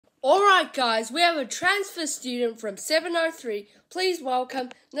Alright guys, we have a transfer student from 703. Please welcome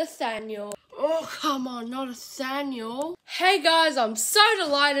Nathaniel. Oh, come on, not Nathaniel. Hey guys, I'm so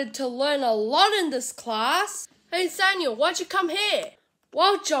delighted to learn a lot in this class. Hey Nathaniel, why'd you come here?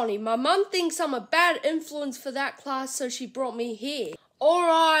 Well, Johnny, my mum thinks I'm a bad influence for that class, so she brought me here.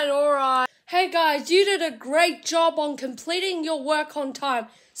 Alright. Hey guys, you did a great job on completing your work on time,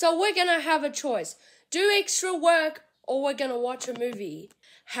 so we're gonna have a choice. Do extra work, or we're gonna watch a movie.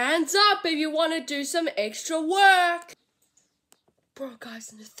 Hands up if you want to do some extra work. Bro,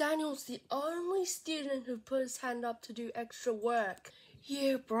 guys, Nathaniel's the only student who put his hand up to do extra work.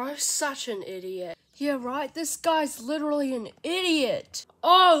 Yeah, bro, such an idiot. Yeah, right, this guy's literally an idiot.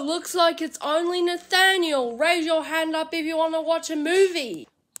 Oh, looks like it's only Nathaniel. Raise your hand up if you want to watch a movie.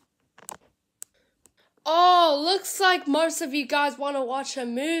 Oh, looks like most of you guys want to watch a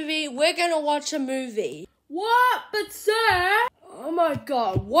movie. We're going to watch a movie. What? But sir... Oh my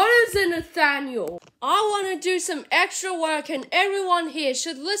god, what is it, Nathaniel? I want to do some extra work and everyone here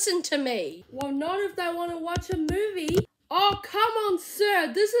should listen to me. Well, not if they want to watch a movie. Oh, come on,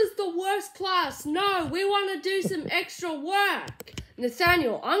 sir. This is the worst class. No, we want to do some extra work.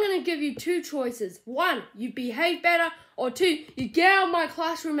 Nathaniel, I'm going to give you two choices. One, you behave better. Or two, you get out of my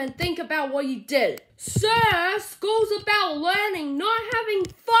classroom and think about what you did. Sir, school's about learning, not having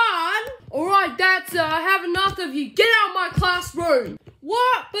fun. Alright, that's it. I have enough of you. Get out of my classroom.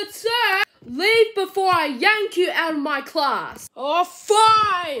 What? But sir, leave before I yank you out of my class. Oh,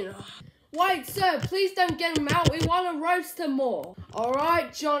 fine. Wait, sir, please don't get him out. We want to roast him more.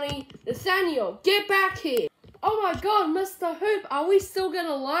 Alright, Johnny. Nathaniel, get back here. Oh my god, Mr. Hoop, are we still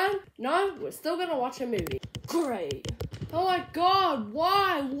gonna learn? No, we're still gonna watch a movie. Great. Oh my god,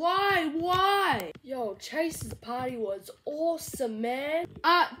 why? Yo, Chase's party was awesome, man.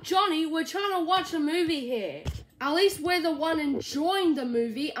 Johnny, we're trying to watch a movie here. At least we're the one enjoying the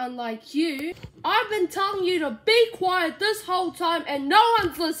movie, unlike you. I've been telling you to be quiet this whole time and no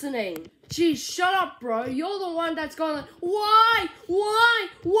one's listening. Geez, shut up, bro. You're the one that's going, why?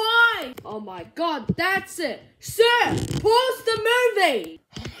 Oh my god, that's it. Sir, pause the movie.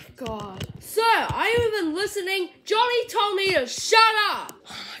 Oh my god. Sir, are you even listening? Johnny told me to shut up. Oh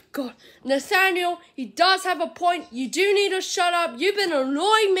my god. Nathaniel, he does have a point. You do need to shut up. You've been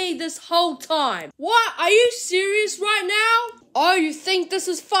annoying me this whole time. What? Are you serious right now? Oh, you think this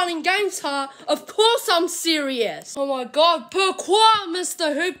is fun and games, huh? Of course I'm serious. Oh my god, pourquoi,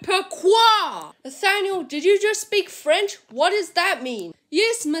 Mr. Hoop, pourquoi? Nathaniel, did you just speak French? What does that mean?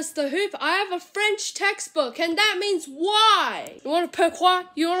 Yes, Mr. Hoop, I have a French textbook, and that means why? You want to pourquoi?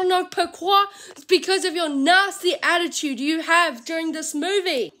 You want to know pourquoi? It's because of your nasty attitude you have during this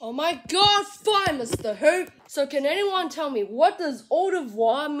movie. Oh my god, fine, Mr. Hoop. So can anyone tell me, what does au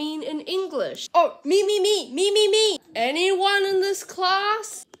revoir mean in English? Oh, me. Anyone in this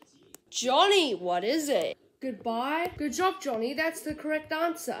class? Johnny, what is it? Goodbye? Good job, Johnny. That's the correct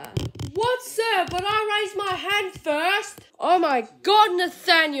answer. What, sir? But I raised my hand first. Oh my god,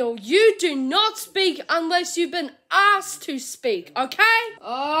 Nathaniel. You do not speak unless you've been asked to speak, okay?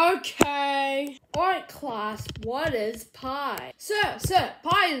 Okay. Alright, class. What is pi? Sir,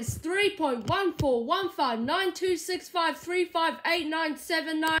 pi is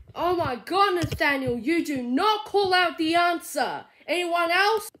 3.14159265358979. Oh my god, Nathaniel. You do not call out the answer. Anyone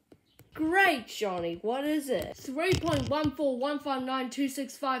else? Great, Johnny. What is it?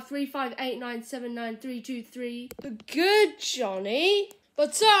 3.14159265358979323. Good, Johnny.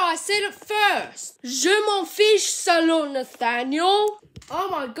 But sir, I said it first. Je m'en fiche, salon, Nathaniel. Oh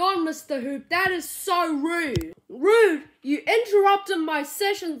my god, Mr. Hoop, that is so rude. Rude? You interrupted my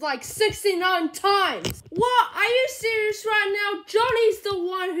sessions like 69 times. What? Are you serious right now? Johnny's the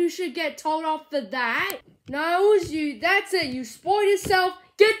one who should get told off for that. No, it was you. That's it. You spoiled yourself.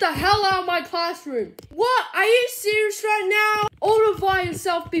 Get the hell out of my classroom. What? Are you serious right now? Au revoir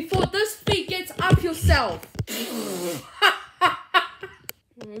yourself before this feet gets up yourself.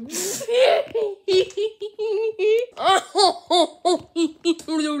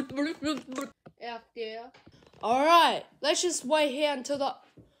 Out there. Alright, let's just wait here until the...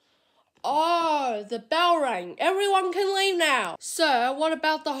 Oh, the bell rang. Everyone can leave now. Sir, what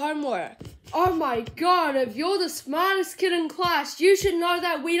about the homework? Oh my god, if you're the smartest kid in class, you should know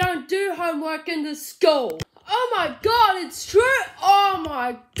that we don't do homework in the school. Oh my god, it's true? Oh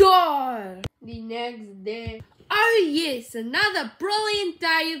my god. The next day. Oh yes, another brilliant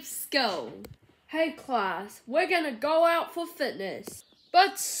day of school. Hey class, we're gonna go out for fitness.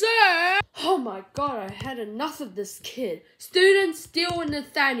 But sir! Oh my god, I had enough of this kid. Students, deal with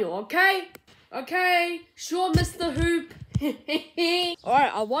Nathaniel, okay? Okay, sure, Mr. Hoop. Alright,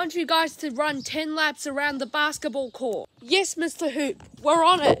 I want you guys to run 10 laps around the basketball court. Yes, Mr. Hoop, we're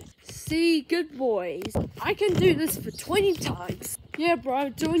on it. See, good boys. I can do this for 20 times. Yeah, bro,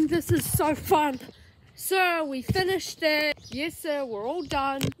 doing this is so fun. Sir, we finished it. Yes, sir, we're all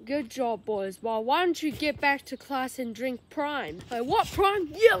done. Good job, boys. Well, why don't you get back to class and drink Prime? Hey, what Prime?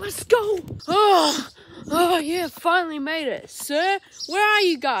 Yeah, let's go. Oh, yeah, finally made it. Sir, where are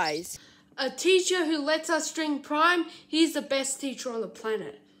you guys? A teacher who lets us drink Prime, he's the best teacher on the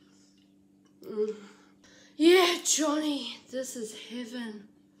planet. Yeah, Johnny, this is heaven.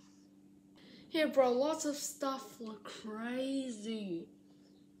 Yeah, bro, lots of stuff look crazy.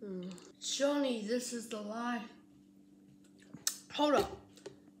 Johnny, this is the life. Hold up. I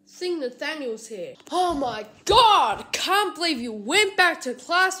think Nathaniel's here. Oh my god! Can't believe you went back to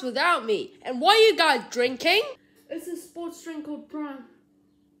class without me. And what are you guys drinking? It's a sports drink called Prime.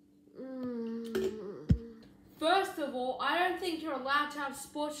 First of all, I don't think you're allowed to have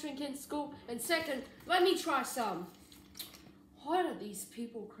sports drink in school. And second, let me try some. Why are these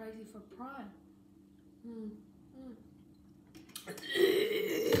people crazy for Prime?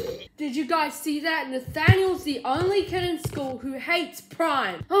 Did you guys see that? Nathaniel's the only kid in school who hates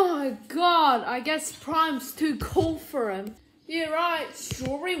Prime. Oh my god, I guess Prime's too cool for him. Yeah, right.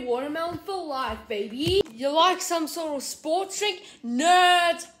 Strawberry watermelon for life, baby. You like some sort of sports drink?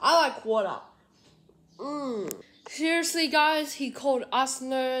 Nerds! I like water. Seriously, guys, he called us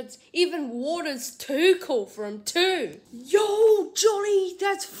nerds. Even water's too cool for him, too. Yo, Johnny,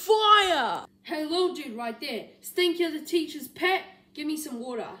 that's fire! Hey, little dude right there. Think you're the teacher's pet? Give me some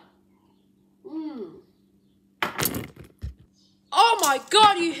water. Oh my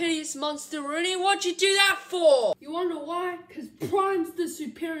god, you hideous monster, Rooney. What'd you do that for? You wonder why? Because Prime's the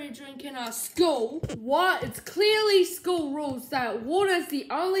superior drink in our school. What? It's clearly school rules that water's the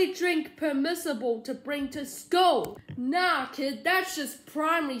only drink permissible to bring to school. Nah, kid, that's just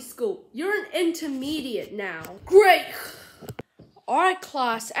primary school. You're an intermediate now. Great. Alright,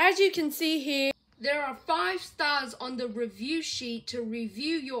 class, as you can see here, there are 5 stars on the review sheet to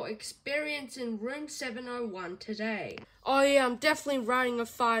review your experience in room 701 today. Oh yeah, I'm definitely writing a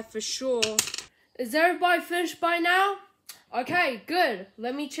 5 for sure. Is everybody finished by now? Okay, good.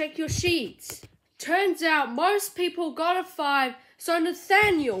 Let me check your sheets. Turns out most people got a 5, so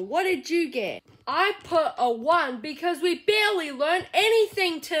Nathaniel, what did you get? I put a 1 because we barely learned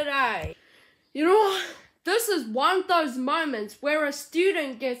anything today. You know what? This is one of those moments where a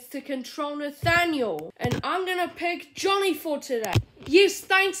student gets to control Nathaniel. And I'm gonna pick Johnny for today. Yes,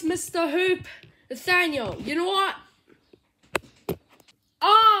 thanks, Mr. Hoop. Nathaniel, you know what?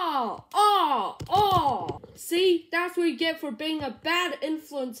 See, that's what you get for being a bad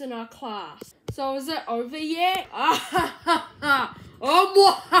influence in our class. So is it over yet?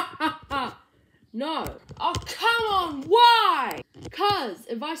 No. Oh, come on, why? Cause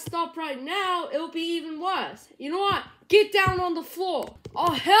if I stop right now, it'll be even worse. You know what? Get down on the floor.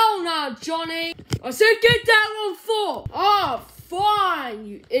 Oh, hell no, Johnny. I said get down on the floor. Oh, fine,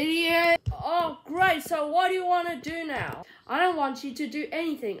 you idiot. Oh, great. So what do you want to do now? I don't want you to do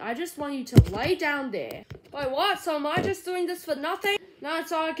anything. I just want you to lay down there. Wait, what? So am I just doing this for nothing? No,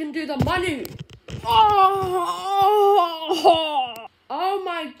 so I can do the money. Oh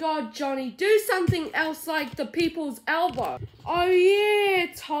my god, Johnny, do something else like the people's elbow. Oh yeah,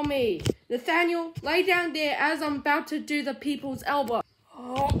 Tommy. Nathaniel, lay down there as I'm about to do the people's elbow.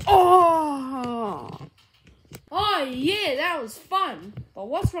 Oh yeah, that was fun. But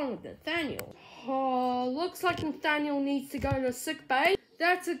what's wrong with Nathaniel? Oh, looks like Nathaniel needs to go to sick bay.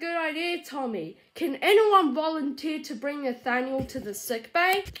 That's a good idea, Tommy. Can anyone volunteer to bring Nathaniel to the sick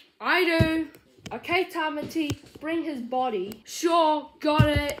bay? I do. Okay, Tamati, bring his body. Sure, got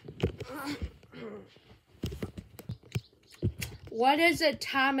it. What is it,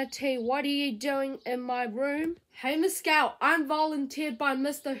 Tamati? What are you doing in my room? Hey, Miss Scout, I'm volunteered by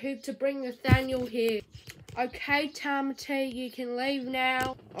Mr. Hoop to bring Nathaniel here. Okay, Tamati, you can leave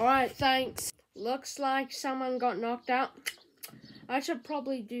now. Alright, thanks. Looks like someone got knocked out. I should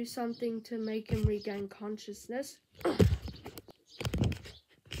probably do something to make him regain consciousness.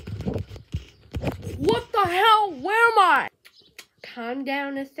 What the hell? Where am I? Calm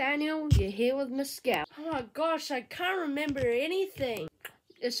down, Nathaniel. You're here with Miss Scout. Oh my gosh, I can't remember anything.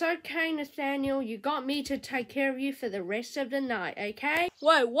 It's okay, Nathaniel. You got me to take care of you for the rest of the night, okay?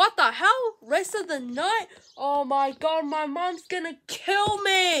 Wait, what the hell? Rest of the night? Oh my god, my mom's gonna kill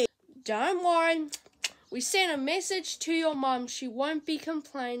me. Don't worry. We sent a message to your mom. She won't be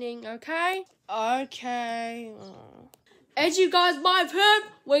complaining, okay? Okay. As you guys might have heard,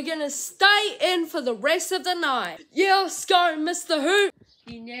 we're gonna stay in for the rest of the night. Yeah, let's go, Mr. Hoop.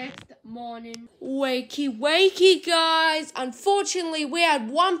 The next morning. Wakey, guys. Unfortunately, we had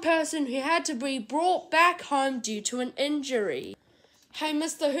one person who had to be brought back home due to an injury. Hey,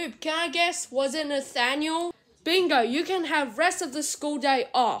 Mr. Hoop, can I guess? Was it Nathaniel? Bingo, you can have rest of the school day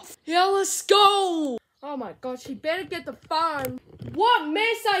off. Yeah, let's go. Oh my gosh, you better get the phone. What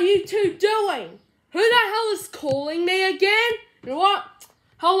mess are you two doing? Who the hell is calling me again? You know what?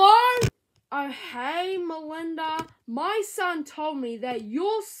 Hello? Oh, hey, Melinda. My son told me that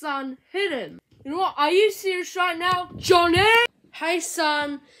your son hit him. You know what? Are you serious right now? Johnny? Hey,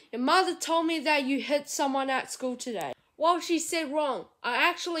 son. Your mother told me that you hit someone at school today. Well, she said wrong. I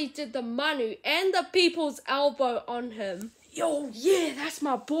actually did the Manu and the people's elbow on him. Yo, yeah, that's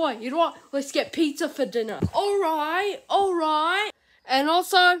my boy. You know what? Let's get pizza for dinner. All right. And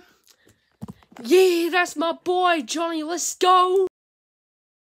also, yeah, that's my boy, Johnny. Let's go.